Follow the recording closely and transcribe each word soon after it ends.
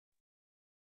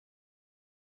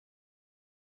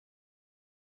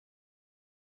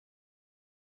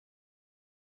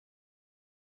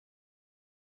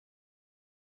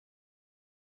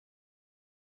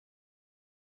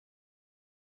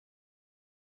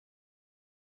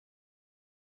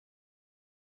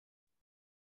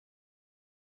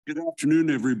Good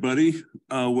afternoon, everybody.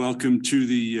 Welcome to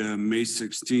the May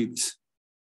 16th,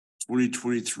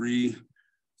 2023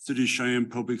 City of Cheyenne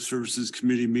Public Services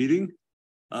Committee meeting.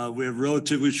 We have a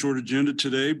relatively short agenda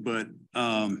today, but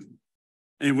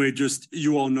anyway, just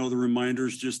you all know the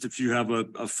reminders. Just if you have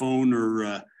a phone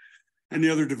or any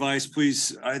other device,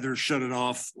 please either shut it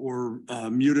off or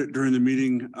mute it during the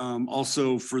meeting.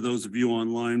 Also, for those of you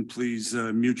online, please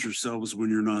mute yourselves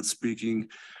when you're not speaking.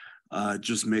 It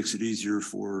just makes it easier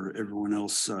for everyone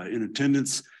else in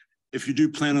attendance. If you do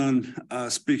plan on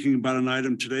speaking about an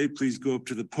item today, please go up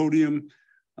to the podium,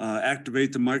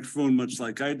 activate the microphone much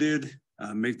like I did,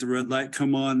 make the red light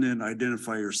come on and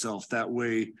identify yourself. That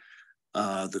way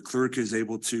the clerk is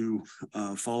able to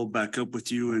follow back up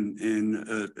with you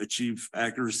and achieve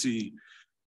accuracy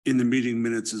in the meeting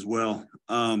minutes as well.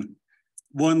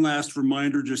 One last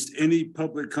reminder, just any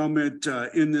public comment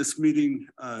in this meeting,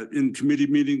 in committee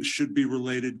meetings, should be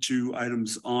related to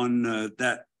items on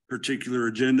that particular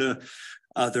agenda.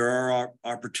 There are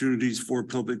opportunities for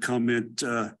public comment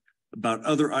about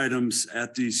other items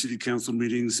at the city council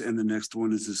meetings, and the next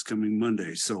one is this coming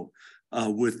Monday. So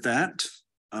with that,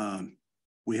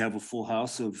 we have a full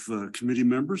house of committee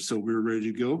members, so we're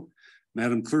ready to go.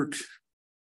 Madam Clerk.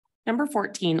 Number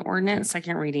 14, ordinance,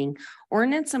 second reading.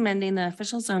 Ordinance amending the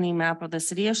official zoning map of the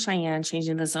city of Cheyenne,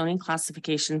 changing the zoning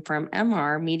classification from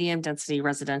MR, medium density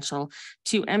residential,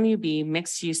 to MUB,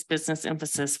 mixed use business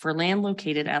emphasis for land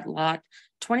located at lot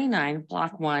 29,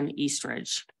 block 1, East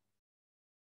Ridge.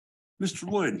 Mr.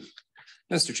 Lloyd.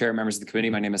 Mr. Chair, members of the committee,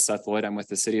 my name is Seth Lloyd. I'm with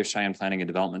the City of Cheyenne Planning and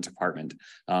Development Department.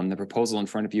 The proposal in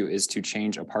front of you is to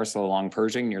change a parcel along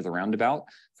Pershing near the roundabout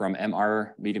from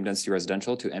MR medium density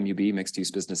residential to MUB mixed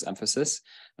use business emphasis.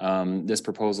 This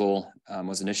proposal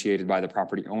was initiated by the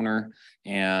property owner,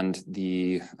 and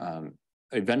the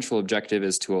eventual objective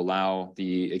is to allow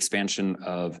the expansion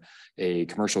of a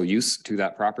commercial use to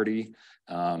that property.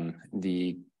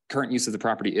 The current use of the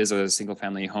property is a single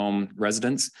family home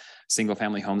residence. Single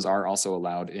family homes are also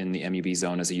allowed in the MUB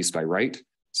zone as a use by right.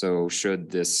 So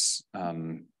should this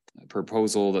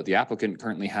proposal that the applicant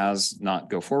currently has not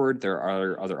go forward, there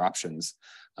are other options,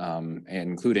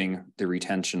 including the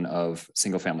retention of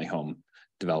single family home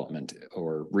development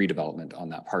or redevelopment on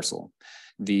that parcel.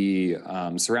 The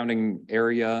surrounding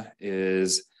area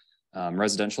is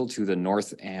residential to the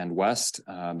north and west,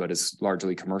 but is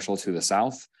largely commercial to the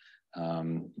south.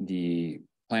 The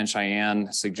Plan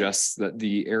Cheyenne suggests that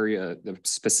the area, the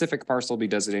specific parcel be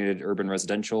designated urban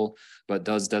residential, but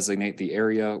does designate the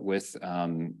area with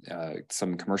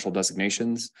some commercial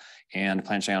designations. And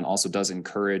Plan Cheyenne also does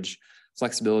encourage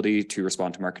flexibility to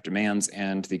respond to market demands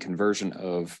and the conversion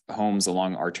of homes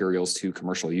along arterials to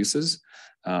commercial uses.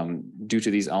 Due to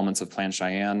these elements of Plan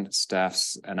Cheyenne,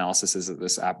 staff's analysis is that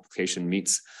this application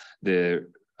meets the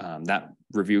that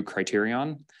review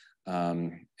criterion.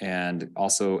 And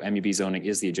also MUB zoning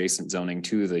is the adjacent zoning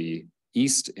to the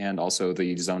east, and also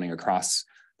the zoning across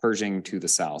Pershing to the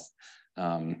south.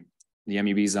 The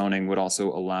MUB zoning would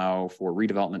also allow for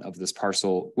redevelopment of this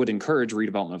parcel, would encourage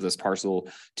redevelopment of this parcel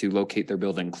to locate their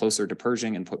building closer to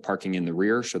Pershing and put parking in the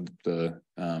rear should the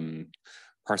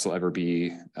parcel ever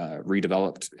be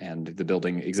redeveloped and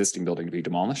the existing building be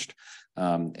demolished.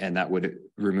 And that would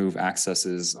remove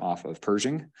accesses off of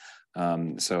Pershing.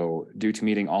 So due to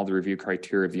meeting all the review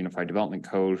criteria of the Unified Development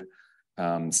Code,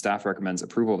 staff recommends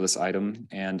approval of this item,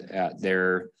 and at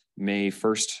their May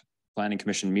 1st Planning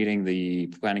Commission meeting, the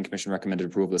Planning Commission recommended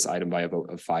approval of this item by a vote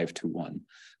of 5-1.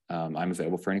 I'm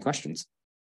available for any questions.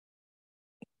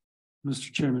 Mr.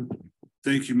 Chairman.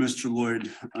 Thank you, Mr. Lloyd.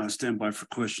 Stand by for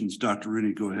questions. Dr.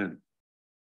 Rennie, go ahead.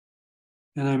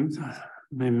 And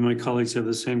maybe my colleagues have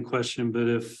the same question, but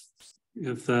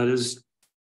if that is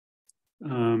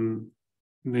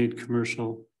made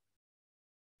commercial,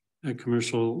 a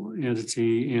commercial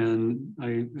entity, and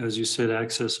as you said,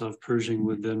 access off Pershing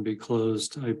would then be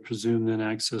closed. I presume then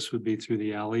access would be through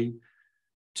the alley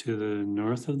to the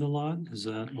north of the lot. Is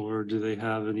that, or do they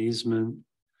have an easement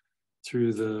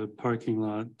through the parking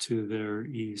lot to their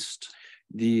east?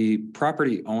 The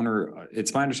property owner,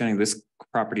 it's my understanding this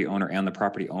property owner and the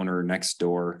property owner next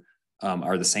door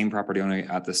are the same property owner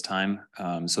at this time.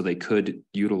 So they could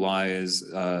utilize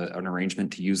an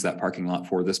arrangement to use that parking lot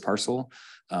for this parcel.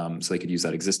 So they could use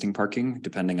that existing parking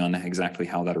depending on exactly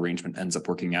how that arrangement ends up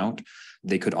working out.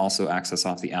 They could also access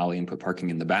off the alley and put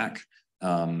parking in the back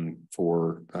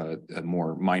for a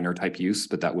more minor type use,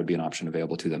 but that would be an option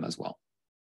available to them as well.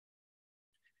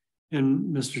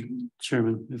 And Mr.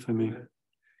 Chairman, if I may,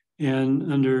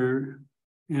 and under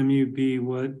MUB,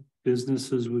 what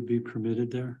businesses would be permitted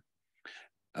there?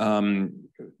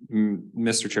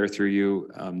 Mr. Chair, through you,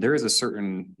 there is a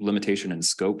certain limitation in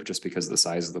scope just because of the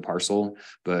size of the parcel,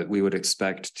 but we would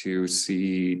expect to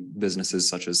see businesses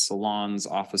such as salons,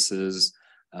 offices,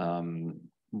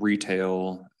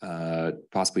 retail,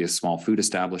 possibly a small food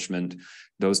establishment.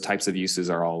 Those types of uses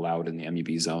are all allowed in the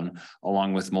MUB zone,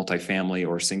 along with multifamily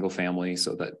or single family.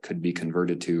 So that could be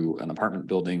converted to an apartment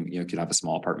building. You could have a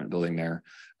small apartment building there,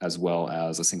 as well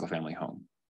as a single family home.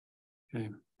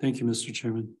 Okay, thank you, Mr.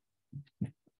 Chairman.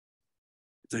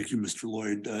 Thank you, Mr.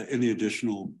 Lloyd. Any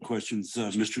additional questions?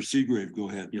 Mr. Seagrave, go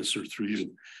ahead. Yes, sir, through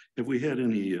you. Have we had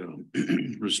any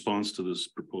response to this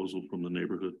proposal from the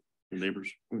neighbors?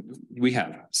 We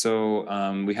have.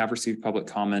 So we have received public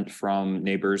comment from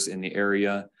neighbors in the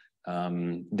area.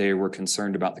 They were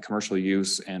concerned about the commercial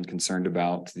use and concerned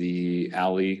about the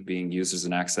alley being used as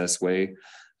an access way.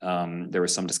 There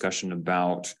was some discussion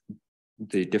about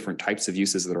the different types of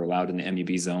uses that are allowed in the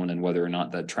MUB zone and whether or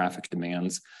not the traffic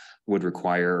demands would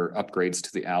require upgrades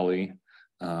to the alley.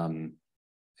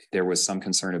 There was some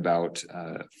concern about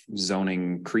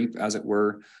zoning creep, as it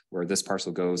were, where this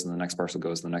parcel goes and the next parcel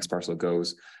goes and the next parcel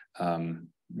goes.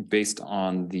 Based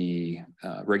on the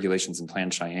regulations in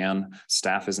Plan Cheyenne,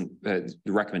 staff isn't, the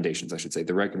recommendations, I should say,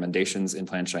 the recommendations in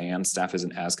Plan Cheyenne, staff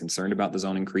isn't as concerned about the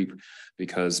zoning creep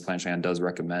because Plan Cheyenne does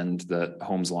recommend that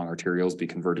homes along arterials be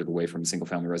converted away from single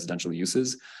family residential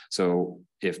uses. So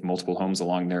if multiple homes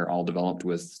along there all developed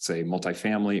with, say,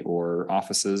 multifamily or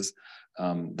offices,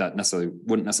 that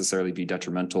wouldn't necessarily be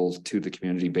detrimental to the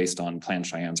community based on Plan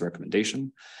Cheyenne's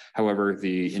recommendation. However,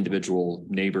 the individual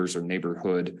neighbors or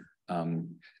neighborhood,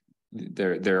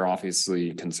 they're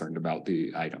obviously concerned about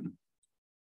the item.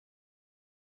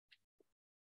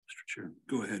 Mr. Chair,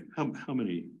 Go ahead. how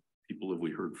many people have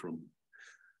we heard from?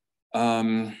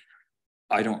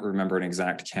 I don't remember an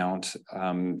exact count.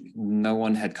 No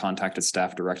one had contacted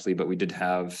staff directly, but we did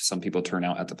have some people turn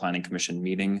out at the Planning Commission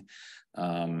meeting.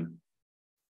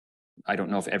 I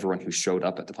don't know if everyone who showed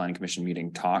up at the Planning Commission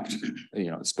meeting talked,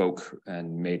 spoke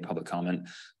and made public comment,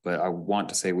 but I want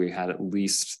to say we had at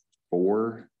least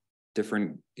 4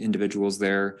 different individuals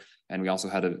there. And we also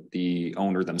had the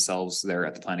owner themselves there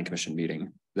at the Planning Commission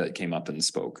meeting that came up and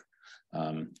spoke.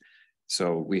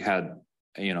 So we had,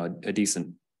 a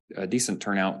decent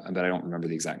turnout, but I don't remember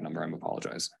the exact number. I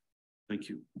apologize. Thank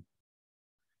you.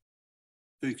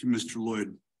 Thank you, Mr.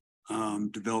 Lloyd.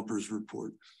 Developers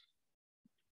report.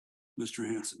 Mr.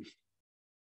 Hanson.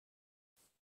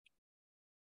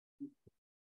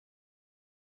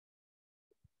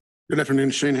 Good afternoon,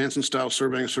 Shane Hanson, Style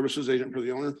Surveying Services Agent for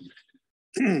the owner.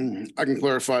 I can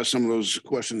clarify some of those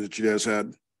questions that you guys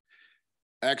had.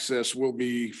 Access will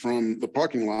be from the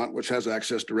parking lot, which has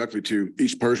access directly to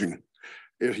East Pershing.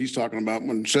 If he's talking about,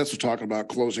 when Seth was talking about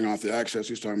closing off the access,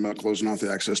 he's talking about closing off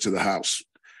the access to the house.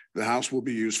 The house will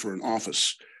be used for an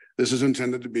office. This is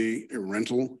intended to be a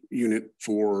rental unit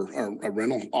for a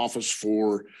rental office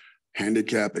for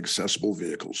handicap accessible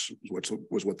vehicles,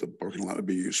 was what the parking lot would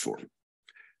be used for.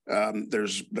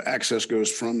 There's the access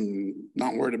goes from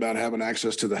not worried about having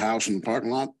access to the house and the parking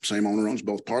lot. Same owner owns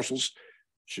both parcels.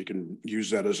 She can use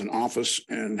that as an office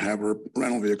and have her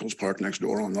rental vehicles parked next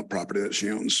door on the property that she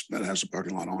owns that has a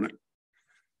parking lot on it.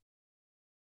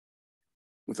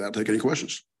 With that, take any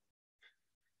questions.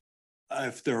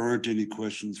 If there aren't any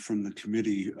questions from the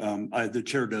committee, the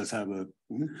chair does have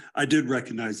I did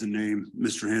recognize the name,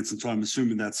 Mr. Hanson, so I'm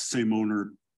assuming that's the same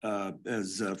owner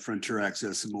as Frontier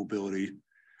Access and Mobility.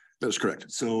 That's correct.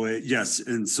 So yes,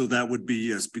 and so that would be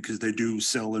yes, because they do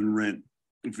sell and rent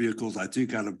vehicles, I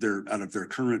think, out of their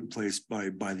current place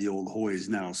by the old Hoys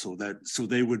now. So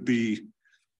they would be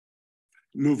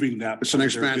moving that. It's an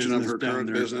expansion of her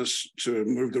current business to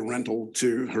move the rental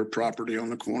to her property on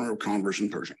the corner of Converse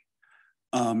and Pershing.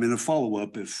 And a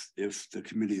follow-up if the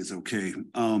committee is okay.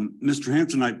 Mr.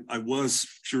 Hanson, I was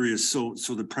curious. So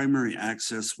the primary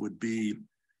access would be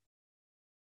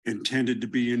intended to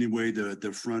be anyway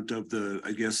the front of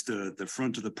the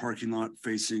front of the parking lot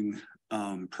facing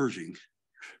Pershing.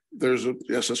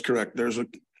 Yes, that's correct. There's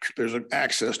an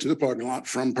access to the parking lot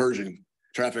from Pershing.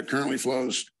 Traffic currently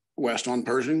flows west on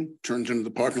Pershing, turns into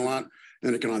the parking lot.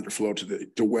 Then it can either flow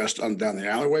to west on down the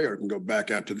alleyway, or it can go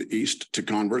back out to the east to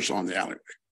Converse on the alleyway.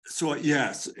 So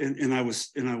yes, and I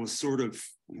was sort of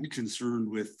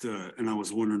concerned with, and I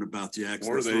was wondering about the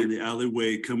access on the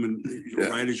alleyway coming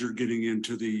right as you're getting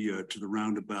into the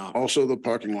roundabout. Also, the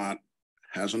parking lot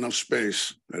has enough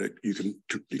space that you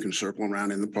can circle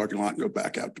around in the parking lot and go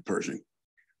back out to Pershing.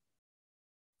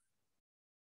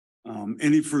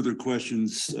 Any further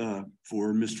questions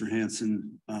for Mr.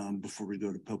 Hanson before we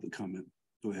go to public comment?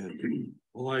 Go ahead.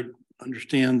 Well, I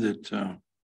understand that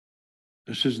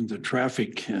this isn't the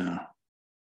traffic, you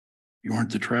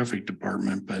aren't the traffic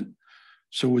department, but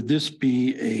so would this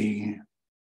be a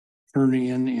turn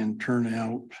in and turn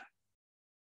out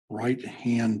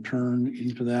right-hand turn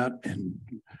into that? And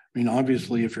I mean,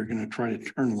 obviously, if you're going to try to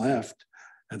turn left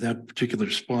at that particular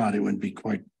spot, it would be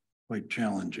quite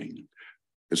challenging.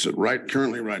 It's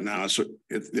currently right now,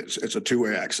 it's a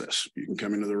two-way access. You can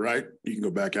come into the right, you can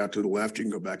go back out to the left, you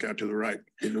can go back out to the right.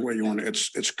 Either way you want it.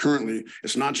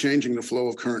 It's not changing the flow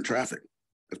of current traffic.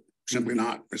 It's simply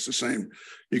not. It's the same.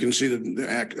 You can see the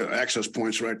access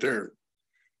points right there.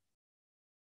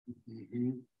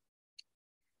 Mm-hmm.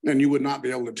 And you would not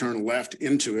be able to turn left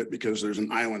into it because there's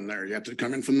an island there. You have to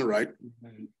come in from the right.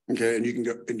 Okay. And you can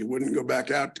go, and you wouldn't go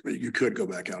back out. You could go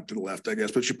back out to the left, I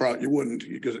guess, but you wouldn't,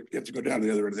 because you have to go down to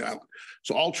the other end of the island.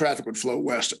 So all traffic would flow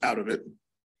west out of it.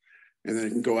 And then it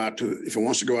can go out to, if it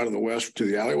wants to go out of the west to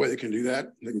the alleyway, they can do that.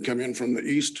 They can come in from the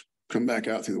east, come back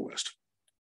out through the west.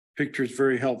 Picture is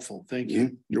very helpful. Thank you.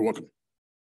 Mm-hmm. You're welcome.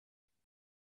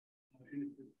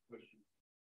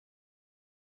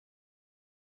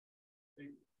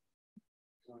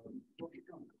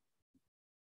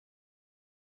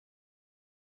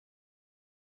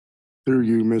 Through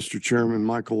you, Mr. Chairman,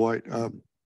 Michael White.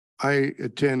 I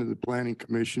attended the Planning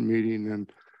Commission meeting,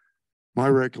 and my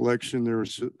recollection, there were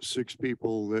 6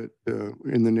 people that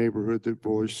in the neighborhood that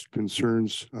voiced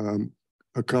concerns.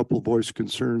 A couple voiced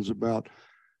concerns about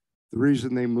the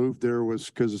reason they moved there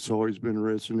was because it's always been a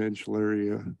residential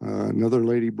area. Another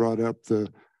lady brought up the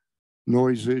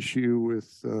noise issue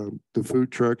with the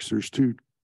food trucks. There's 2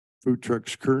 food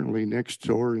trucks currently next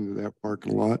door into that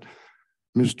parking lot.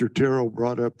 Mr. Terrell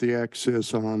brought up the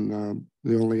access on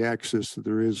the only access that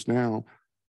there is now.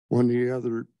 One of the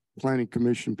other Planning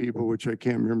Commission people, which I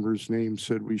can't remember his name,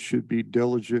 said we should be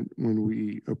diligent when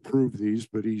we approve these,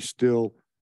 but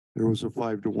there was a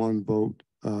 5-to-1 vote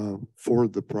for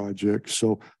the project.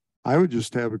 So I would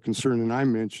just have a concern, and I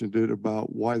mentioned it,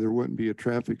 about why there wouldn't be a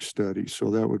traffic study.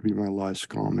 So that would be my last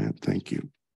comment. Thank you.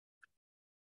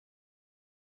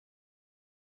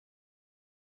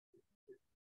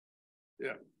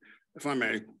 Yeah, if I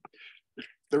may,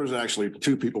 there was actually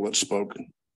 2 people that spoke.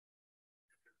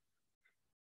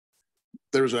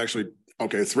 There was actually,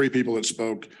 3 people that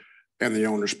spoke and the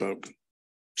owner spoke.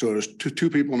 So there's two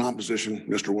people in opposition.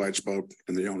 Mr. White spoke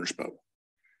and the owner spoke.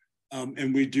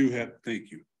 And we do have,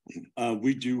 thank you.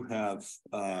 We do have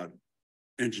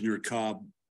Engineer Cobb,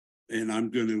 and I'm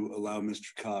going to allow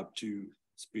Mr. Cobb to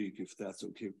speak if that's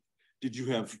okay. Did you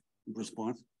have a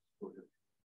response?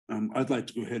 I'd like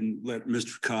to go ahead and let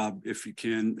Mr. Cobb, if you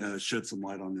can, shed some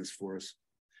light on this for us.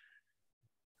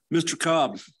 Mr.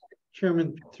 Cobb.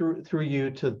 Chairman, through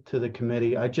you to the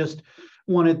committee, I just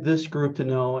wanted this group to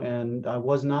know, and I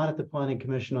was not at the Planning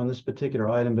Commission on this particular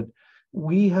item, but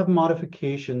we have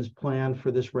modifications planned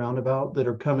for this roundabout that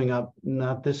are coming up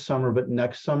not this summer, but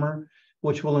next summer,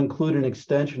 which will include an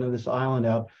extension of this island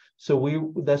out.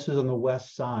 So this is on the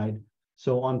west side.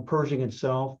 So on Pershing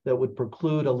itself, that would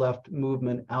preclude a left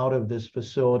movement out of this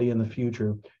facility in the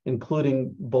future,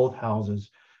 including both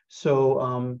houses.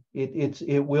 So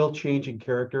it will change in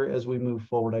character as we move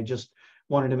forward. I just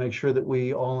wanted to make sure that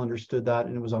we all understood that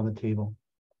and it was on the table.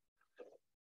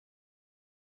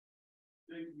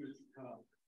 Thank you, Mr. Cobb.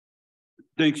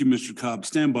 Thank you, Mr. Cobb.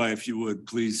 Stand by if you would,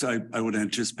 please. I would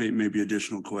anticipate maybe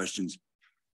additional questions.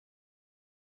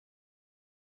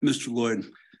 Mr. Lloyd.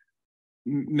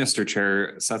 Mr.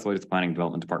 Chair, Seth Lloyd at the Planning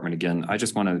Development Department again. I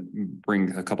just want to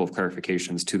bring a couple of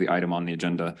clarifications to the item on the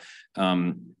agenda.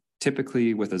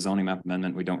 Typically with a zoning map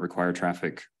amendment, we don't require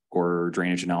traffic or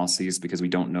drainage analyses because we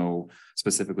don't know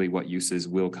specifically what uses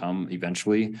will come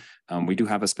eventually. We do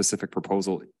have a specific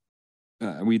proposal.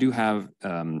 We do have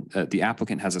the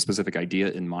applicant has a specific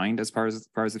idea in mind as far as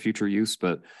the future use,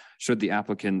 but should the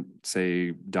applicant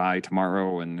say die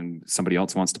tomorrow and somebody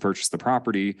else wants to purchase the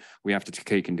property, we have to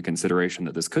take into consideration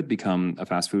that this could become a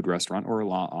fast food restaurant or a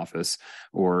law office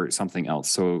or something else.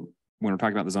 So when we're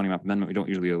talking about the zoning map amendment, we don't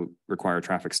usually require a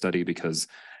traffic study because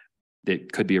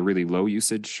it could be a really low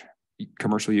usage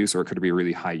commercial use, or it could be a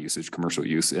really high usage commercial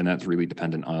use. And that's really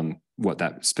dependent on what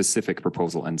that specific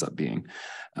proposal ends up being.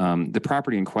 The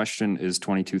property in question is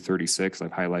 2236. I've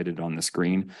highlighted on the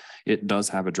screen. It does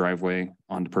have a driveway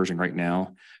onto Pershing right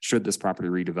now. Should this property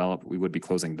redevelop, we would be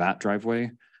closing that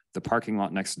driveway. The parking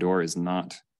lot next door is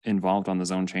not involved on the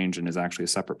zone change and is actually a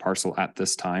separate parcel at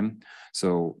this time.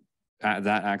 So that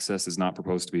access is not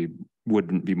proposed to be,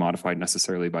 wouldn't be modified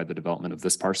necessarily by the development of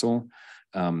this parcel.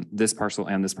 This parcel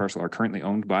and this parcel are currently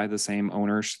owned by the same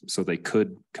owners, so they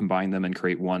could combine them and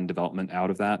create one development out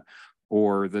of that,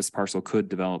 or this parcel could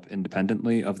develop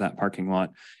independently of that parking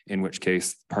lot, in which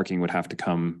case parking would have to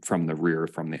come from the rear,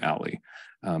 from the alley.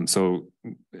 So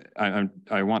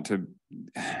I want to,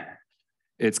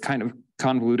 it's kind of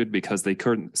convoluted because they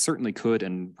certainly could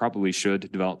and probably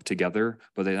should develop together,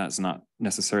 but that's not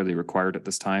necessarily required at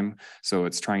this time. So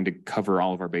it's trying to cover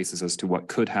all of our bases as to what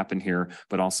could happen here,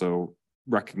 but also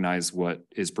recognize what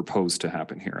is proposed to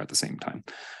happen here at the same time.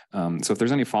 So if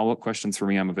there's any follow-up questions for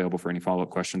me, I'm available for any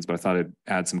follow-up questions, but I thought I'd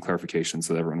add some clarification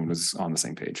so that everyone was on the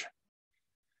same page.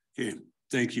 Okay,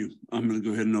 thank you. I'm going to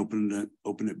go ahead and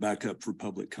open it back up for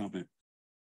public comment.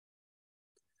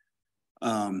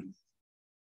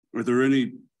 Are there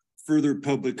any further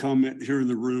public comment here in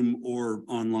the room or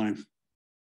online?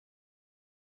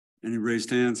 Any raised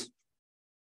hands?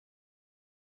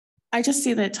 I just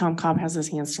see that Tom Cobb has his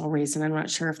hand still raised, and I'm not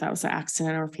sure if that was an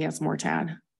accident or if he has more to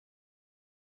add.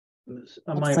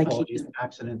 My apologies,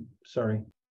 accident, sorry.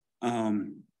 No,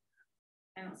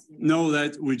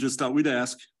 that we just thought we'd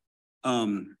ask.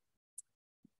 Thank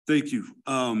you.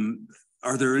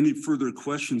 Are there any further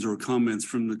questions or comments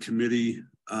from the committee?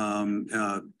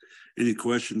 Any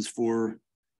questions for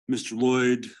Mr.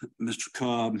 Lloyd, Mr.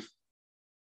 Cobb?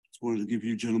 Just wanted to give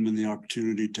you gentlemen the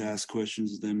opportunity to ask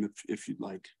questions of them if you'd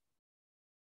like.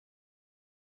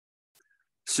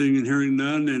 Seeing and hearing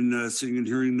none, and seeing and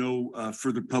hearing no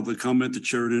further public comment, the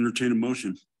chair would entertain a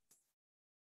motion.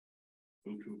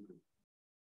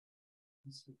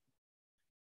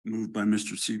 Moved by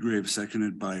Mr. Seagrave,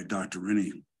 seconded by Dr.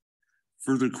 Rennie.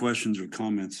 Further questions or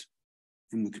comments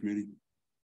from the committee?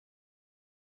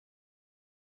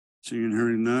 Seeing and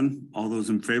hearing none, all those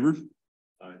in favor?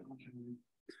 Aye.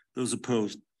 Those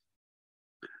opposed?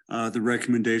 The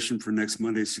recommendation for next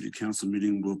Monday's City Council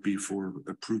meeting will be for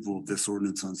approval of this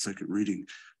ordinance on second reading.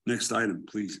 Next item,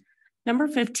 please. Number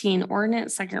 15,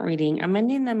 ordinance second reading,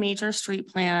 amending the major street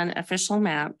plan official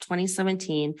map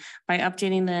 2017 by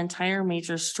updating the entire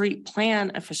major street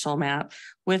plan official map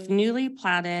with newly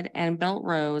platted and built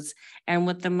roads and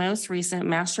with the most recent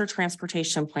master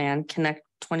transportation plan Connect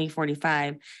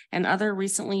 2045 and other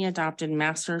recently adopted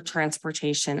master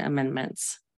transportation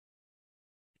amendments.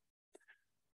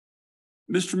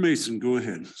 Mr. Mason, go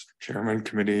ahead. Chairman,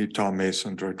 Committee, Tom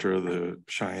Mason, Director of the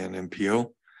Cheyenne MPO.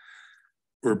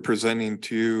 We're presenting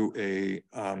to you a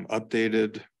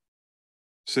updated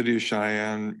City of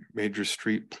Cheyenne Major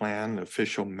Street Plan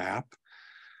official map.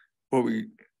 What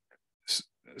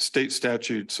state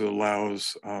statutes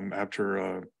allows after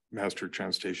a master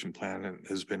transportation plan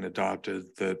has been adopted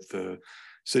that the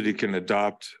city can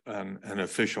adopt an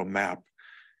official map.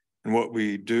 And what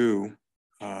we do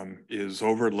is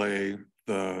overlay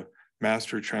the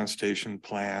master transportation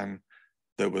plan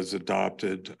that was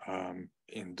adopted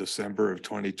in December of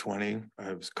 2020.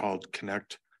 It was called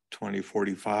Connect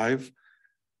 2045.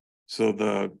 So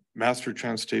the master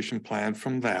transportation plan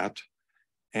from that,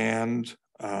 and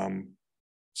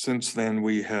since then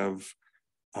we have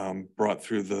brought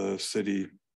through the city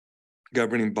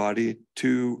governing body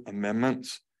 2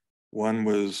 amendments. One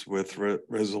was with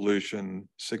resolution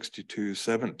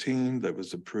 6217 that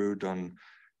was approved on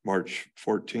March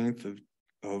 14th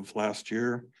of last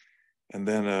year. And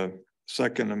then a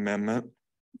second amendment,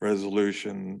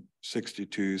 resolution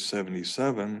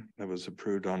 6277 that was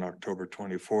approved on October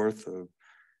 24th of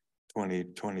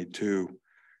 2022.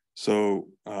 So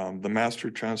the master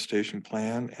transportation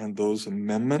plan and those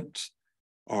amendments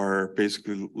are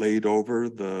basically laid over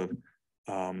the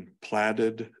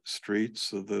platted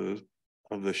streets of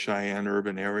the Cheyenne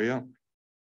urban area.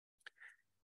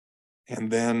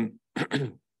 And then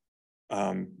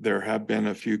there have been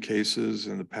a few cases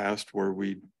in the past where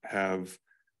we have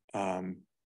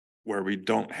where we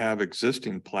don't have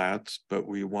existing plats, but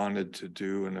we wanted to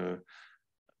do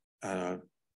a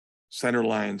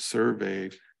centerline survey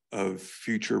of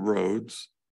future roads.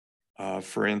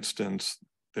 For instance,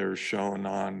 they're shown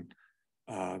on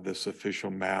this official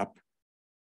map,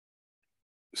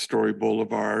 Story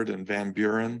Boulevard and Van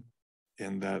Buren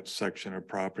in that section of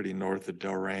property north of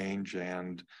Delrange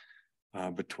and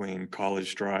between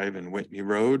College Drive and Whitney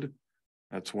Road.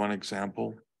 That's one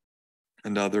example.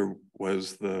 Another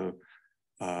was the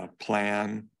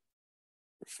plan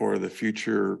for the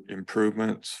future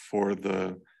improvements for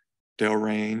the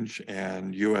Delrange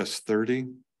and US 30.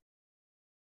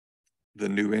 The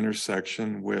new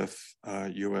intersection with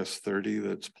US 30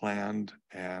 that's planned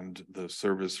and the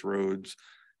service roads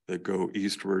that go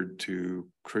eastward to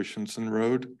Christensen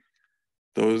Road.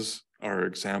 Those are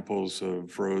examples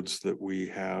of roads that we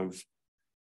have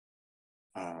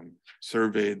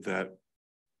surveyed that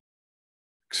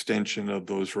extension of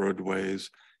those roadways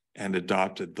and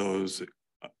adopted those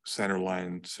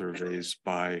centerline surveys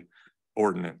by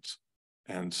ordinance.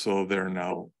 And so they're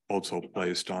now also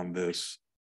placed on this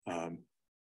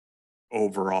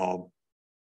overall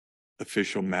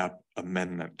official map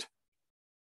amendment.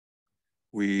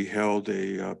 We held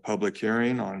a public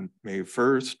hearing on May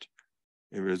 1st.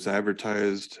 It was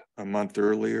advertised a month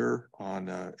earlier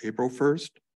on April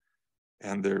 1st.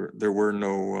 And there were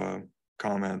no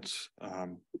comments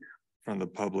from the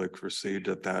public received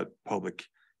at that public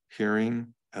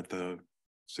hearing at the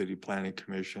City Planning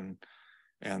Commission,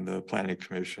 and the Planning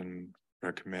Commission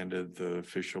recommended the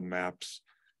official maps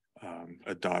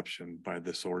adoption by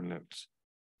this ordinance.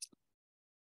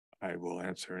 I will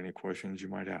answer any questions you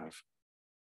might have.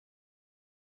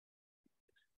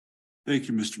 Thank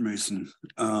you, Mr. Mason.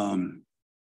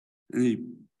 Any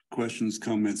questions,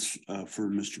 comments for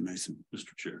Mr. Mason?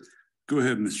 Mr. Chair. Go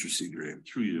ahead, Mr. Seagrave.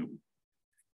 Through you.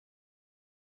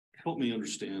 Help me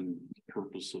understand the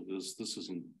purpose of this. This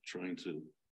isn't trying to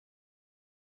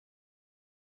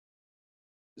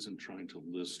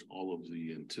list all of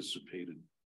the anticipated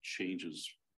changes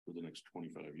for the next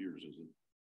 25 years, is it?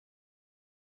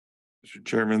 Mr.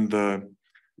 Chairman, the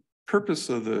purpose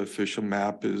of the official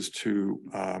map is to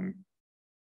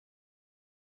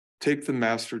take the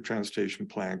master transportation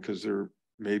plan, because there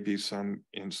may be some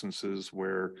instances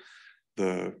where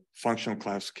the functional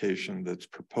classification that's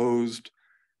proposed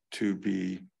to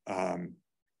be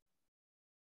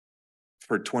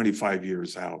for 25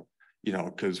 years out, you know,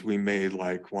 because we may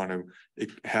like want to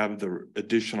have the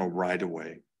additional right of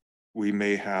way. We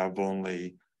may have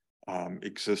only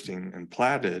existing and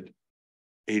platted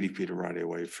 80 feet of right of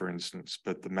way, for instance,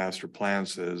 but the master plan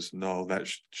says, no, that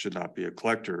should not be a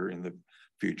collector in the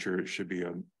future. It should be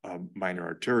a minor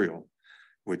arterial,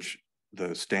 which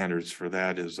the standards for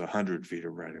that is 100 feet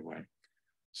of right of way.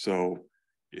 So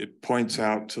it points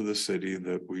out to the city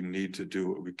that we need to do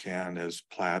what we can as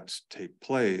plats take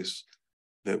place,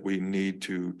 that we need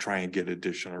to try and get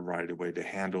additional right of way to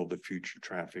handle the future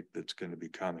traffic that's going to be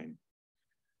coming.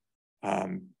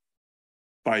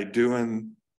 By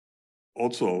doing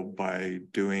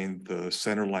the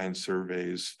centerline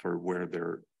surveys for where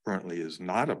there currently is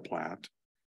not a plat,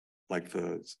 like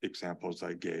the examples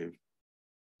I gave,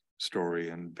 Story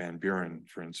and Van Buren,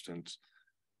 for instance,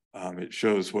 it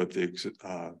shows what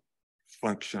the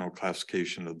functional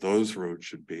classification of those roads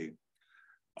should be.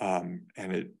 And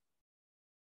it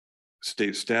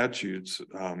state statutes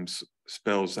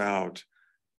spells out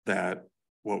that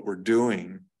what we're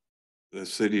doing, the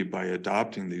city, by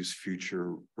adopting these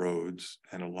future roads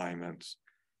and alignments,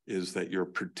 is that you're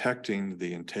protecting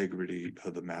the integrity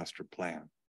of the master plan.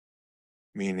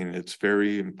 Meaning it's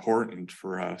very important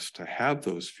for us to have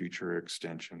those future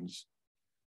extensions.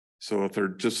 So if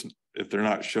they're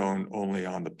not shown only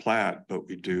on the plat, but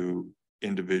we do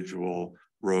individual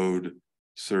road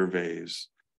surveys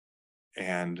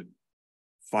and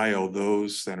file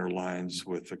those center lines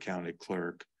with the county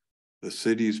clerk, the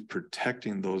city's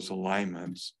protecting those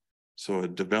alignments, so a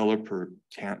developer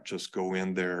can't just go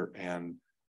in there and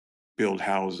build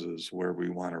houses where we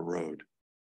want a road.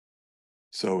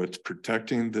 So it's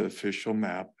protecting the official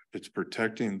map, it's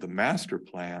protecting the master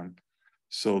plan,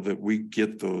 so that we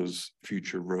get those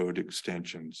future road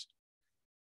extensions.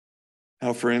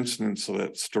 Now, for instance, so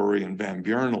that Story and Van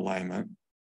Buren alignment,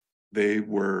 they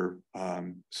were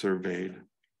surveyed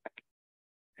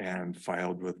and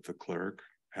filed with the clerk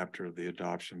after the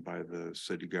adoption by the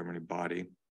city governing body.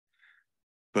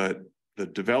 But the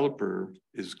developer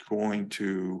is going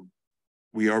to,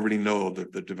 we already know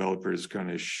that the developer is going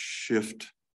to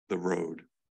shift the road.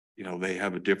 You know, they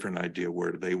have a different idea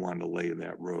where they want to lay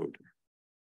that road.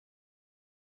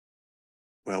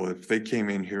 Well, if they came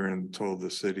in here and told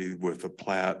the city with a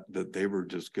plat that they were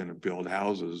just going to build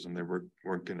houses and they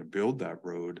weren't going to build that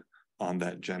road on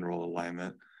that general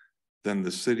alignment, then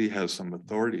the city has some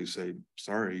authority to say,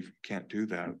 sorry, you can't do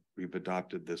that. We've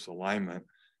adopted this alignment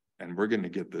and we're going to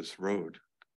get this road.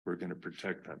 We're going to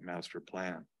protect that master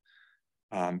plan.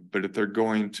 But if they're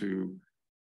going to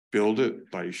build it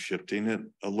by shifting it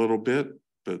a little bit,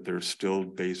 but they're still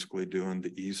basically doing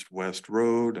the east-west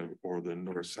road or the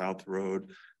north-south road,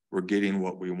 we're getting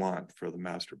what we want for the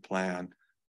master plan.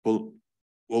 We'll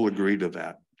agree to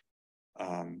that.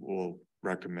 We'll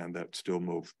recommend that still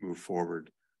move forward.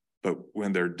 But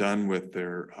when they're done with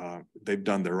their, they've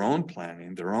done their own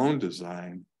planning, their own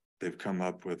design, they've come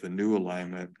up with a new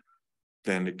alignment,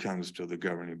 then it comes to the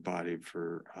governing body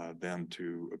for them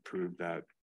to approve that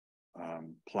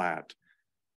plat.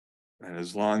 And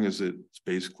as long as it's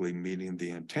basically meeting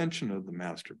the intention of the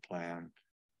master plan,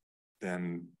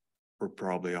 then we're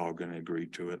probably all going to agree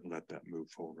to it and let that move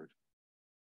forward.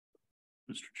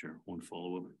 Mr. Chair, one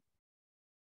follow-up.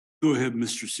 Go ahead,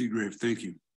 Mr. Seagrave. Thank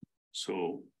you.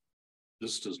 So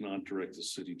this does not direct the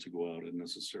city to go out and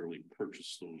necessarily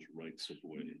purchase those rights of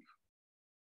way.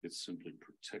 It's simply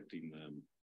protecting them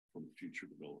from future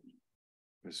development.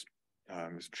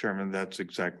 Mr. Chairman, that's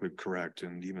exactly correct.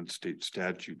 And even state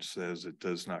statute says it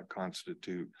does not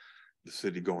constitute the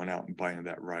city going out and buying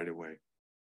that right away.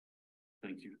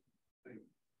 Thank you.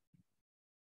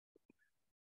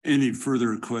 Any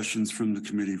further questions from the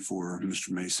committee for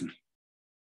Mr. Mason?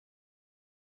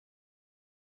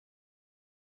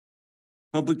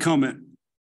 Public comment.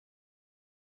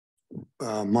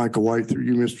 Michael White, through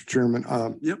you, Mr. Chairman.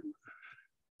 Yep.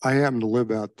 I happen to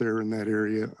live out there in that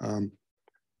area.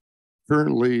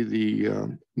 Currently,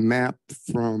 the map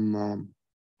from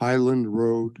Highland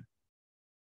Road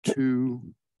to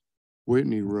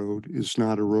Whitney Road is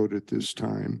not a road at this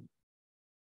time.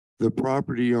 The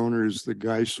property owner is the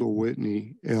Geisel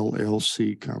Whitney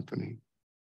LLC company.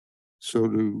 So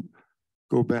to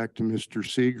go back to Mr.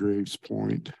 Seagrave's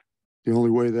point, the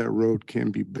only way that road can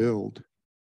be built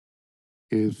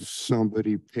is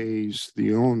somebody pays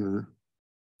the owner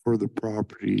for the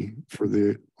property for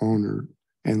the owner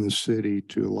and the city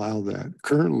to allow that.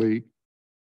 Currently,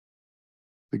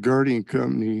 the Guardian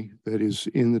company that is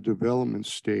in the development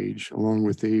stage, along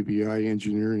with AVI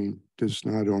Engineering, does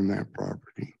not own that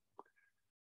property.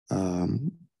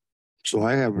 So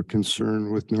I have a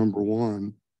concern with number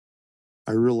one.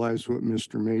 I realize what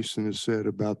Mr. Mason has said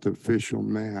about the official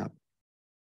map,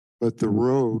 but the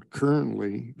road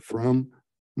currently from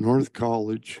North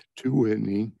College to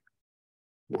Whitney,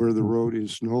 where the road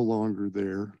is no longer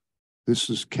there, this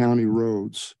is county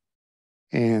roads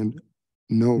and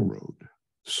no road.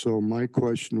 So my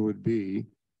question would be,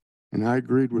 and I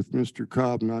agreed with Mr.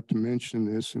 Cobb not to mention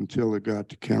this until it got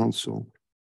to council,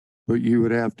 but you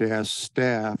would have to ask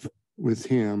staff with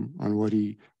him on what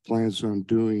he plans on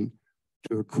doing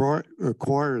to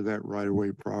acquire that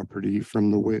right-of-way property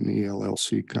from the Whitney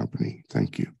LLC company.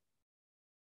 Thank you.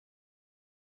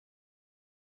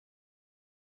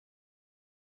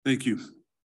 Thank you.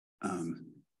 I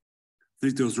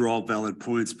think those are all valid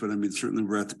points, but I mean, certainly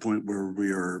we're at the point where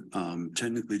we are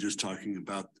technically just talking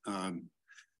about, at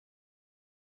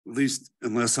least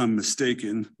unless I'm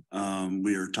mistaken,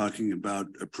 we are talking about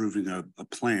approving a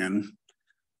plan.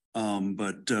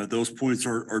 But those points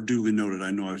are duly noted.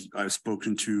 I know I've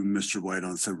spoken to Mr. White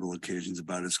on several occasions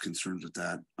about his concerns with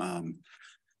that.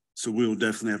 So we will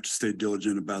definitely have to stay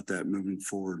diligent about that moving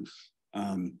forward.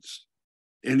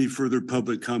 Any further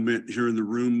public comment here in the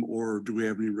room, or do we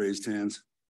have any raised hands?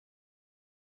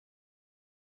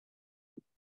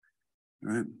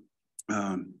 All right.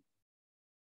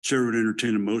 Chair would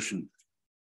entertain a motion.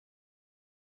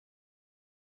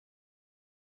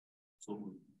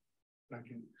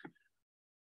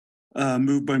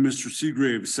 Moved by Mr.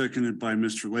 Seagrave, seconded by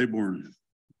Mr. Laybourne.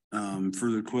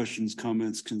 Further questions,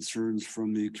 comments, concerns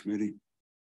from the committee?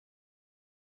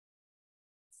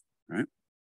 All right.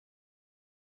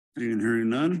 Seeing and hearing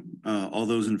none. All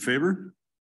those in favor?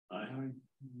 Aye.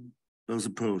 Those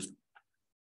opposed?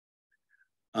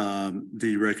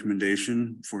 The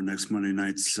recommendation for next Monday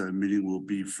night's meeting will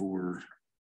be for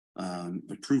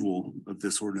approval of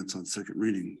this ordinance on second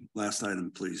reading. Last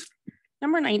item, please.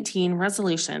 Number 19,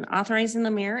 resolution authorizing the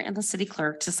mayor and the city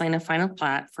clerk to sign a final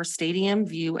plat for Stadium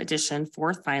View Edition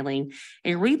 4th filing,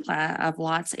 a replat of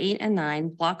lots 8 and 9,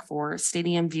 block 4,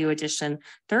 Stadium View Edition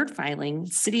 3rd filing,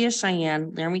 City of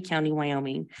Cheyenne, Laramie County,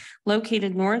 Wyoming,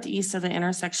 located northeast of the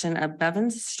intersection of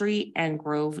Bevins Street and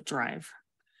Grove Drive.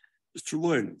 Mr.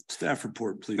 Lloyd, staff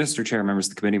report, please. Mr. Chair, members of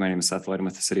the committee, my name is Seth Lloyd. I'm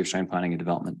with the City of Cheyenne Planning and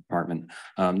Development Department.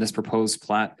 This proposed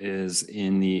plat is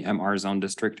in the MR zone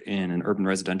district in an urban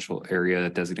residential area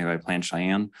designated by Plan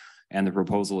Cheyenne. And the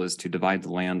proposal is to divide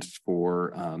the land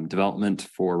for development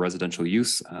for residential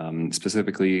use,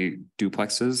 specifically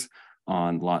duplexes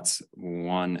on lots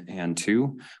 1 and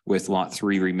 2, with lot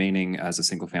 3 remaining as a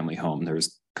single family home.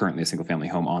 There's currently a single family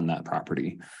home on that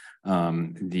property.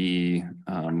 The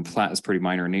plat is pretty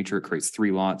minor in nature. It creates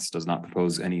 3 lots, does not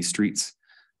propose any streets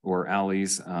or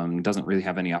alleys, doesn't really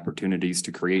have any opportunities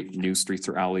to create new streets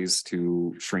or alleys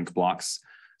to shrink blocks.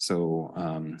 So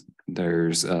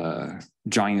there's a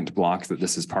giant block that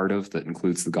this is part of that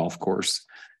includes the golf course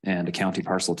and a county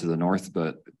parcel to the north,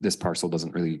 but this parcel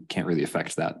can't really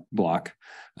affect that block.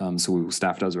 So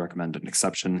staff does recommend an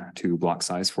exception to block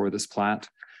size for this plat.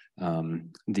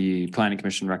 The Planning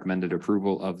Commission recommended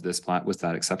approval of this plat with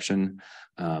that exception,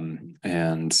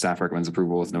 and staff recommends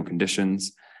approval with no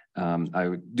conditions.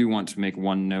 I do want to make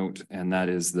one note, and that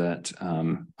is that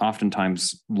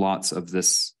oftentimes lots of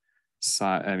this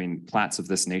plats of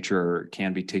this nature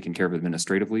can be taken care of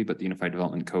administratively, but the Unified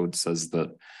Development Code says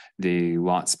that the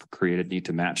lots created need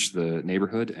to match the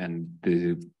neighborhood, and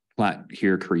the plat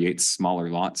here creates smaller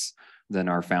lots than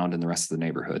are found in the rest of the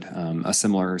neighborhood. A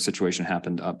similar situation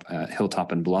happened up at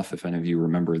Hilltop and Bluff. If any of you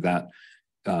remember that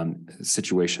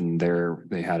situation there,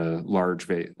 they had a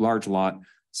large lot,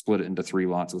 split it into 3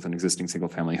 lots with an existing single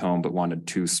family home, but wanted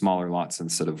 2 smaller lots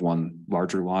instead of 1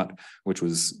 larger lot, which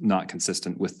was not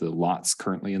consistent with the lots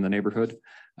currently in the neighborhood.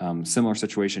 Similar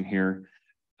situation here,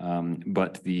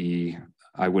 but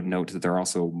I would note that there are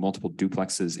also multiple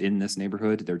duplexes in this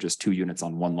neighborhood. They're just 2 units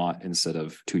on 1 lot instead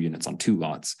of 2 units on 2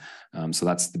 lots. So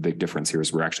that's the big difference here,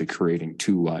 is we're actually creating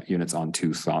 2 units on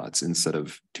 2 lots instead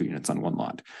of 2 units on 1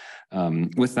 lot.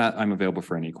 With that, I'm available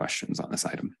for any questions on this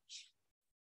item.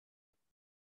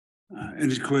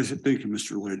 Any questions? Thank you,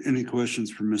 Mr. Lloyd. Any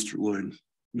questions for Mr. Lloyd?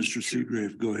 Mr.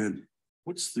 Seagrave, go ahead.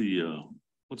 What's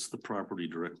the property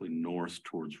directly north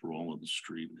towards Roland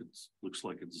Street? It looks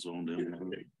like it's zoned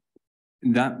in.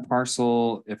 That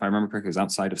parcel, if I remember correctly, is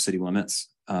outside of city limits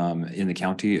in the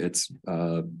county. It's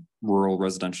a rural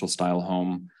residential style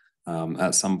home.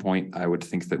 At some point, I would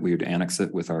think that we would annex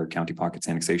it with our county pockets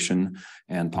annexation,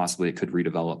 and possibly it could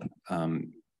redevelop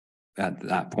at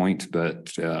that point.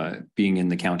 But being in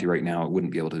the county right now, it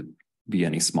wouldn't be able to be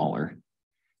any smaller.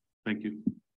 Thank you.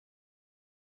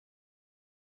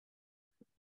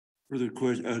 Further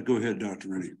question? Go ahead, Dr.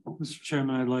 Rennie. Mr.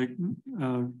 Chairman, I'd like,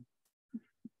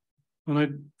 when I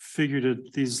figured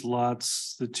it, these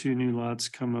lots, the 2 new lots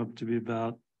come up to be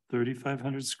about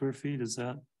 3,500 square feet. Is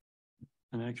that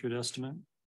an accurate estimate?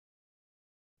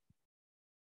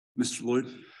 Mr. Lloyd?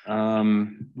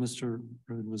 Mr.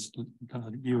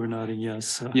 You were nodding yes.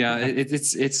 So. Yeah,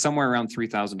 it's somewhere around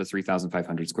 3,000 to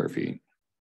 3,500 square feet.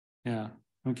 Yeah,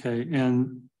 okay.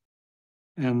 And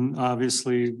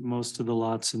obviously most of the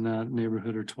lots in that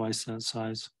neighborhood are twice that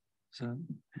size.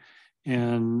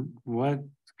 And what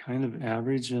kind of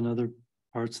average in other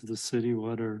parts of the city?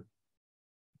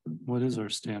 What is our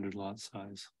standard lot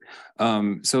size?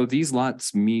 So these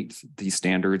lots meet the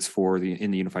standards in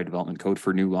the Unified Development Code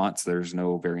for new lots. There's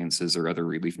no variances or other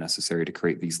relief necessary to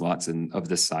create these lots of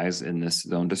this size in this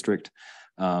zone district.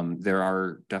 There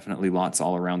are definitely lots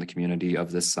all around the community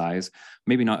of this size,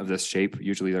 maybe not of this shape.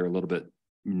 Usually they're a little bit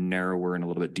narrower and a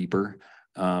little bit deeper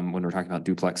when we're talking about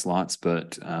duplex lots.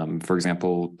 But for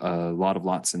example, a lot of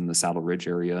lots in the Saddle Ridge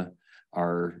area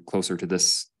are closer to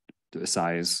this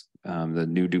size. The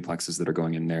new duplexes that are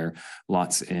going in there,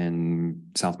 lots in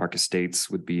South Park Estates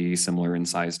would be similar in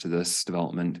size to this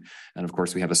development. And of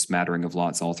course, we have a smattering of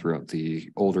lots all throughout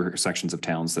the older sections of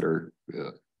towns that are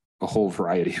a whole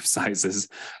variety of sizes.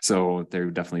 So they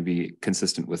would definitely be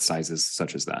consistent with sizes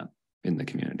such as that in the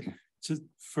community. So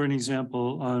for an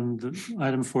example, on the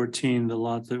item 14, the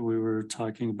lot that we were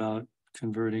talking about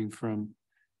converting from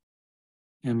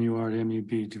MUR to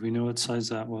MUB, do we know what size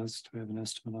that was? Do we have an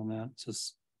estimate on that?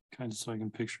 Just kind of so I can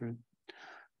picture it.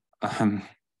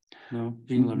 No,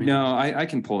 you can let me no, I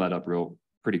can pull that up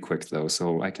pretty quick though,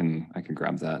 so I can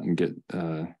grab that and get.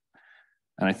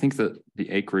 And I think that the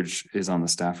acreage is on the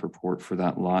staff report for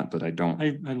that lot, but I don't.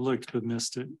 I looked but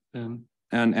missed it then.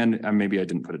 And maybe I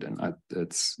didn't put it in.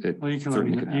 Well, you can let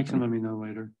me know. You can let me know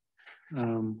later.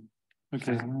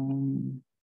 Okay.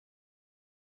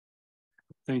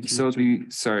 Thank you. So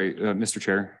Mr.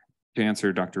 Chair, to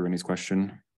answer Dr. Rennie's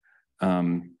question,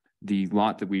 the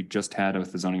lot that we just had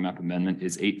with the zoning map amendment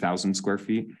is 8,000 square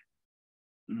feet.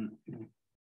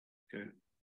 Okay.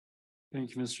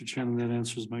 Thank you, Mr. Chairman. That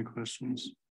answers my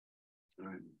questions. All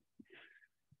right.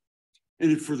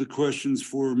 Any further questions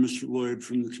for Mr. Lloyd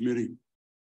from the committee?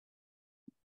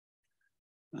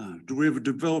 Do we have a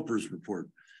developer's report?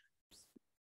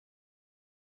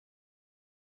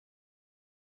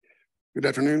 Good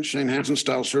afternoon, Shane Hansen,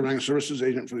 Style Surveying Services,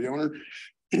 agent for the owner.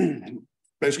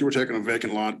 Basically, we're taking a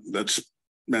vacant lot that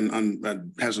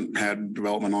hasn't had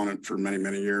development on it for many,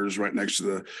 many years, right next to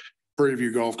the Prairie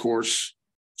View Golf Course,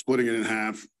 splitting it in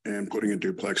half and putting a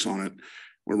duplex on it.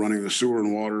 We're running the sewer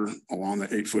and water along the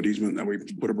 8-foot easement that we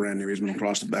put a brand new easement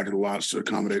across the back of the lots to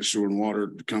accommodate sewer and water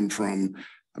to come from,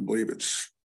 I believe it's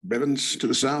Bivens to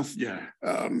the south. Yeah.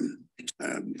 And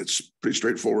it's pretty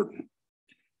straightforward.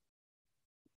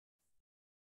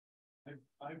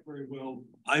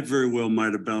 I very well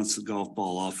might have bounced the golf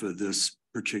ball off of this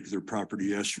particular property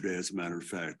yesterday, as a matter of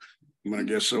fact. I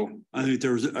guess so. I think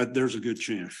there's a good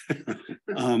chance.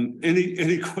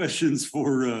 Any questions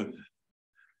for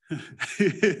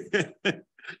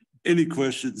any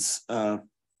questions for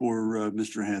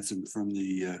Mr. Hansen from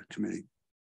the committee?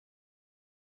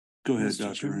 Go ahead, Mr.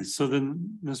 Dr. Chairman. Ray. So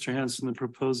then, Mr. Hanson, the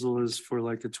proposal is for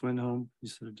like a twin home, you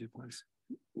said a duplex.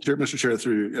 Chair, Mr. Chair,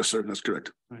 through you. Yes, sir. That's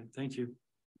correct. All right, thank you.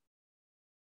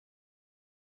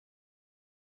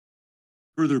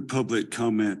 Further public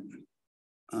comment.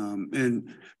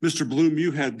 And Mr. Bloom,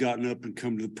 you had gotten up and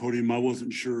come to the podium. I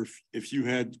wasn't sure if you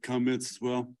had comments as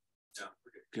well.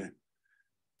 Okay.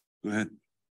 Go ahead.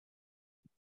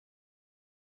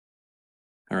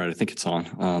 All right, I think it's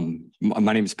on.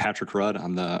 My name is Patrick Rudd.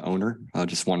 I'm the owner. I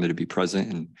just wanted to be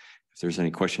present, and if there's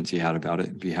any questions you had about it,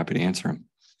 I'd be happy to answer them.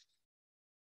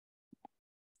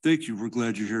 Thank you. We're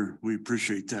glad you're here. We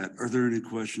appreciate that. Are there any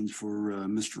questions for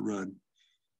Mr. Rudd?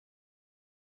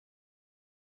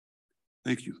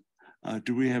 Thank you.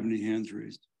 Do we have any hands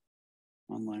raised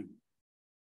online?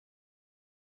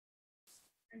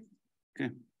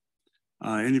 Okay.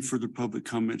 Any further public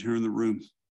comment here in the room?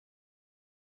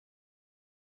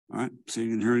 All right,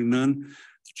 seeing and hearing none,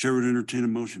 the chair would entertain a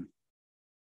motion.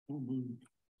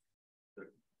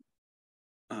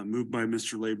 Moved by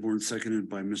Mr. Laybourne, seconded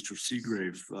by Mr.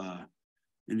 Seagrave.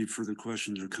 Any further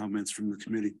questions or comments from the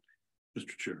committee?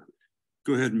 Mr. Chair,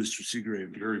 Go ahead, Mr.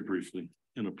 Seagrave. very briefly,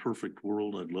 in a perfect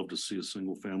world, I'd love to see a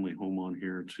single family home on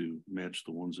here to match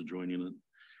the ones adjoining it.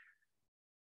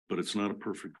 But it's not a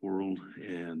perfect world,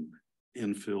 and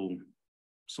infill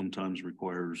sometimes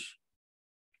requires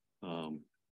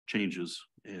changes,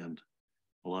 and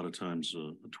a lot of times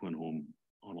a twin home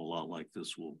on a lot like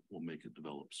this will make it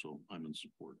develop. So I'm in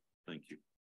support. Thank you.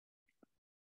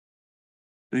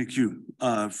 Thank you.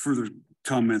 Further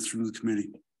comments from the committee?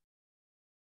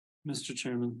 Mr.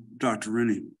 Chairman, Dr.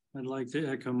 Rennie. I'd like to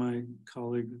echo my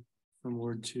colleague from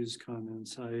Ward 2's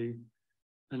comments. I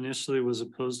initially was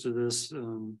opposed to this.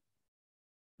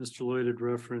 Mr. Lloyd had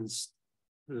referenced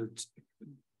the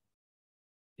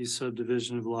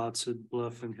subdivision of lots at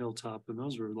Bluff and Hilltop, and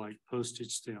those were like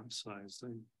postage stamp size.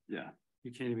 Yeah.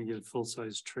 You can't even get a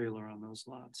full-size trailer on those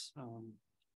lots.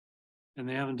 And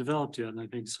they haven't developed yet, and I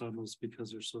think some is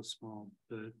because they're so small.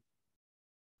 But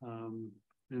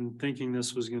in thinking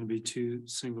this was going to be two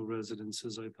single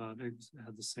residences, I thought it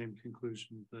had the same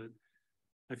conclusion, but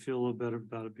I feel a little better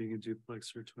about it being a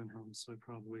duplex or a twin home. So I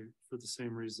probably, for the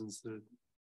same reasons that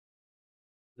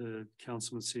the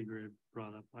Councilman Seagrave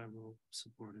brought up, I will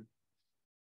support it.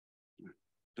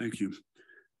 Thank you.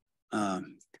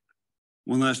 One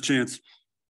last chance.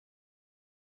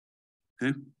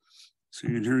 Okay.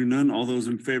 Seeing and hearing none, all those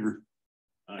in favor?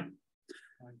 Aye.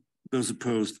 Those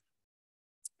opposed?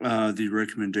 The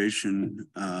recommendation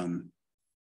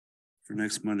for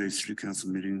next Monday's City Council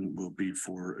meeting will be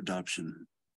for adoption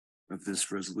of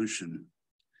this resolution.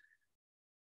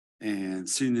 And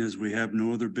seeing as we have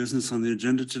no other business on the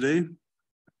agenda today,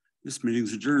 this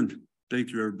meeting's adjourned.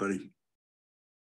 Thank you, everybody.